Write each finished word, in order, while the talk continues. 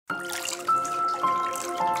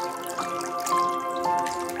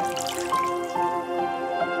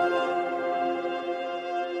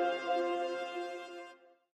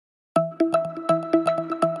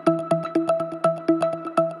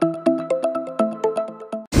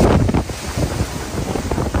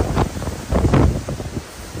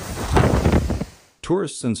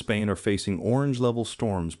Tourists in Spain are facing orange-level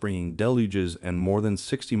storms bringing deluges and more than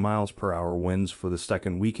 60 miles per hour winds for the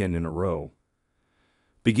second weekend in a row.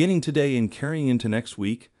 Beginning today and carrying into next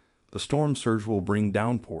week, the storm surge will bring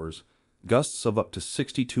downpours, gusts of up to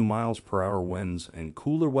 62 miles per hour winds, and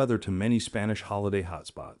cooler weather to many Spanish holiday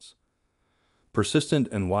hotspots. Persistent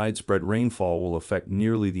and widespread rainfall will affect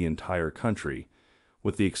nearly the entire country,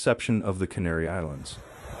 with the exception of the Canary Islands.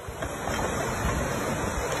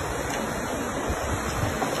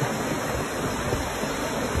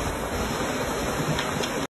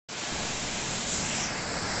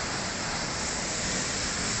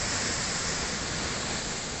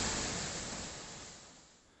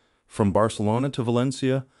 From Barcelona to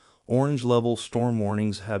Valencia, orange-level storm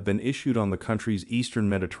warnings have been issued on the country's eastern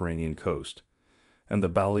Mediterranean coast, and the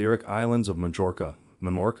Balearic Islands of Majorca,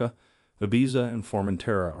 Menorca, Ibiza, and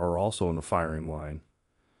Formentera are also in the firing line.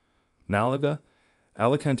 Malaga,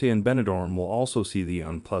 Alicante, and Benidorm will also see the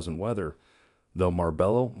unpleasant weather, though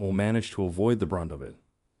Marbella will manage to avoid the brunt of it.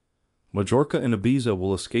 Majorca and Ibiza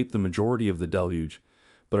will escape the majority of the deluge,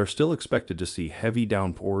 but are still expected to see heavy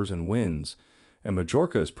downpours and winds, and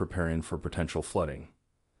Majorca is preparing for potential flooding.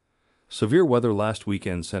 Severe weather last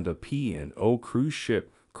weekend sent a P&O cruise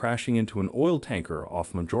ship crashing into an oil tanker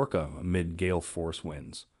off Majorca amid gale-force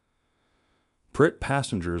winds. Brit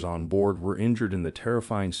passengers on board were injured in the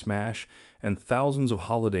terrifying smash, and thousands of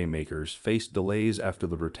holidaymakers faced delays after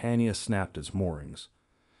the Britannia snapped its moorings.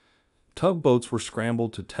 Tugboats were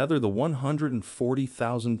scrambled to tether the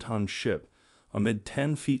 140,000-ton ship amid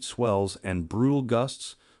 10-foot swells and brutal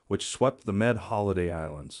gusts which swept the Med holiday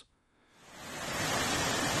islands.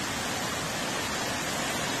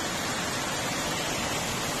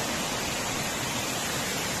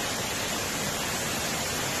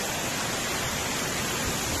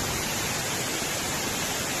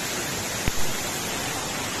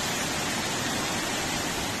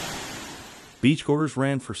 Beachgoers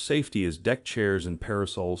ran for safety as deck chairs and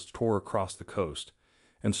parasols tore across the coast,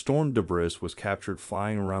 and storm debris was captured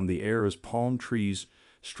flying around the air as palm trees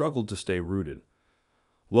struggled to stay rooted.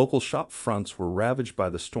 Local shop fronts were ravaged by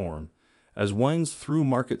the storm, as winds threw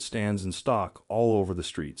market stands and stock all over the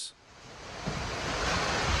streets.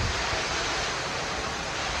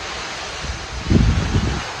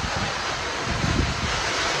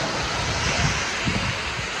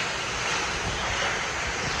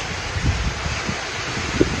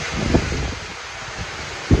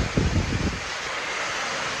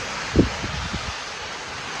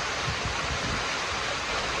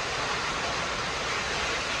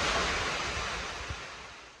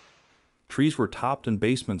 Trees were topped and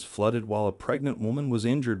basements flooded while a pregnant woman was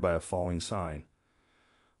injured by a falling sign.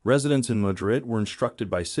 Residents in Madrid were instructed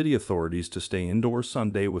by city authorities to stay indoors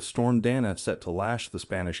Sunday with Storm Dana set to lash the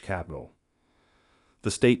Spanish capital. The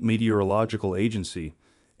State Meteorological Agency,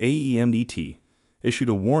 AEMET, issued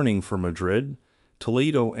a warning for Madrid,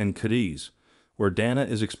 Toledo, and Cadiz, where Dana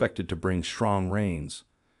is expected to bring strong rains.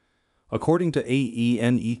 According to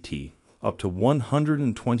AEMET, up to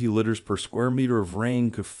 120 liters per square meter of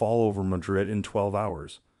rain could fall over Madrid in 12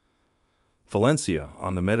 hours. Valencia,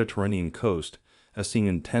 on the Mediterranean coast, has seen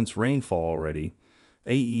intense rainfall already,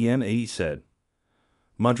 AEMET said.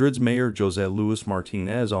 Madrid's Mayor José Luis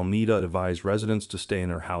Martínez Almeida advised residents to stay in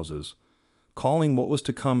their houses, calling what was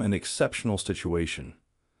to come an exceptional situation.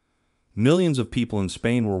 Millions of people in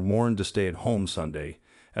Spain were warned to stay at home Sunday,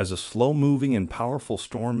 as a slow-moving and powerful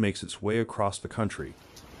storm makes its way across the country.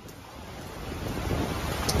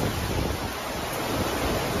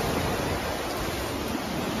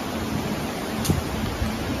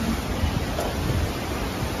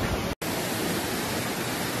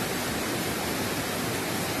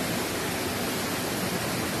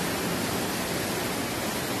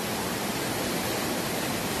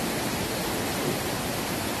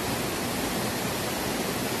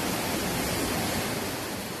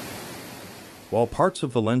 While parts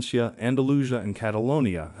of Valencia, Andalusia, and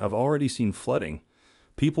Catalonia have already seen flooding,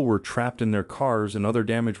 people were trapped in their cars and other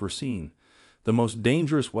damage were seen. The most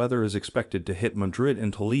dangerous weather is expected to hit Madrid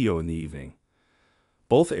and Toledo in the evening.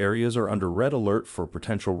 Both areas are under red alert for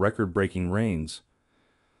potential record-breaking rains.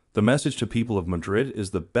 The message to people of Madrid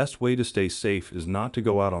is the best way to stay safe is not to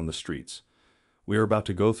go out on the streets. We are about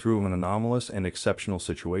to go through an anomalous and exceptional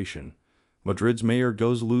situation, Madrid's Mayor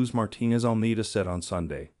José Luis Martínez Almeida said on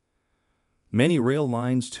Sunday. Many rail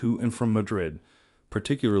lines to and from Madrid,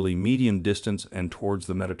 particularly medium distance and towards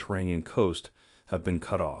the Mediterranean coast, have been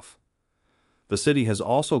cut off. The city has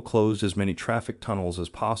also closed as many traffic tunnels as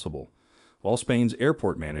possible, while Spain's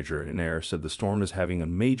airport manager in air said the storm is having a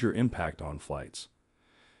major impact on flights.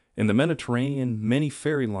 In the Mediterranean, many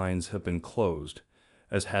ferry lines have been closed,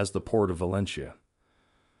 as has the port of Valencia.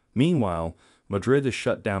 Meanwhile, Madrid has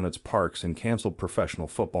shut down its parks and canceled professional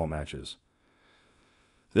football matches.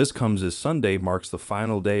 This comes as Sunday marks the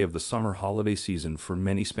final day of the summer holiday season for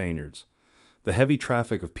many Spaniards. The heavy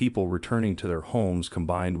traffic of people returning to their homes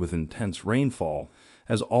combined with intense rainfall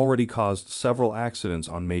has already caused several accidents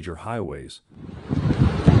on major highways.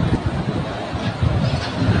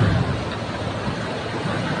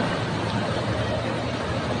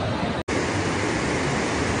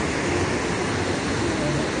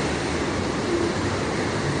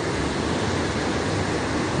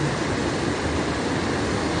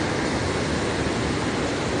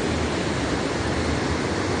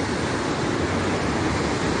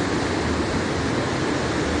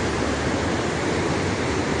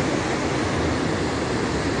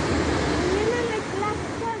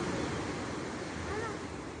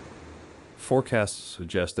 Forecasts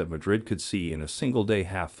suggest that Madrid could see in a single day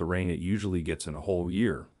half the rain it usually gets in a whole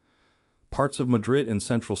year. Parts of Madrid and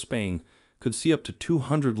central Spain could see up to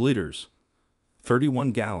 200 liters,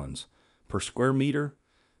 31 gallons, per square meter,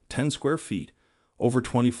 10 square feet, over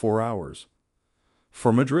 24 hours.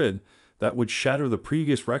 For Madrid, that would shatter the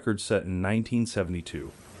previous record set in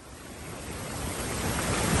 1972.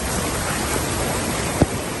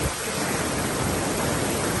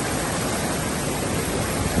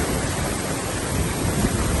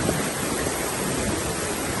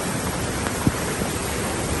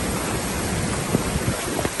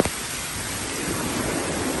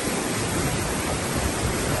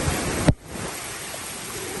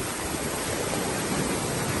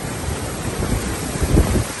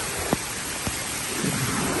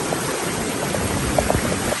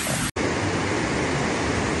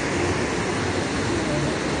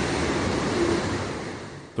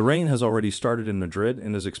 The rain has already started in Madrid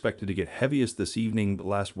and is expected to get heaviest this evening but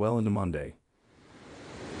last well into Monday.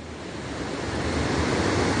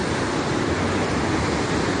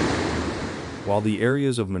 While the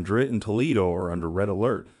areas of Madrid and Toledo are under red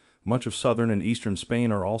alert, much of southern and eastern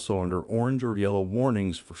Spain are also under orange or yellow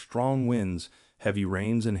warnings for strong winds, heavy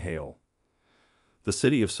rains, and hail. The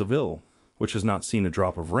city of Seville, which has not seen a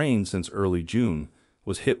drop of rain since early June,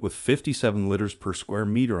 was hit with 57 liters per square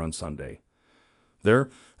meter on Sunday. There,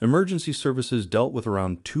 emergency services dealt with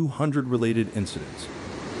around 200 related incidents,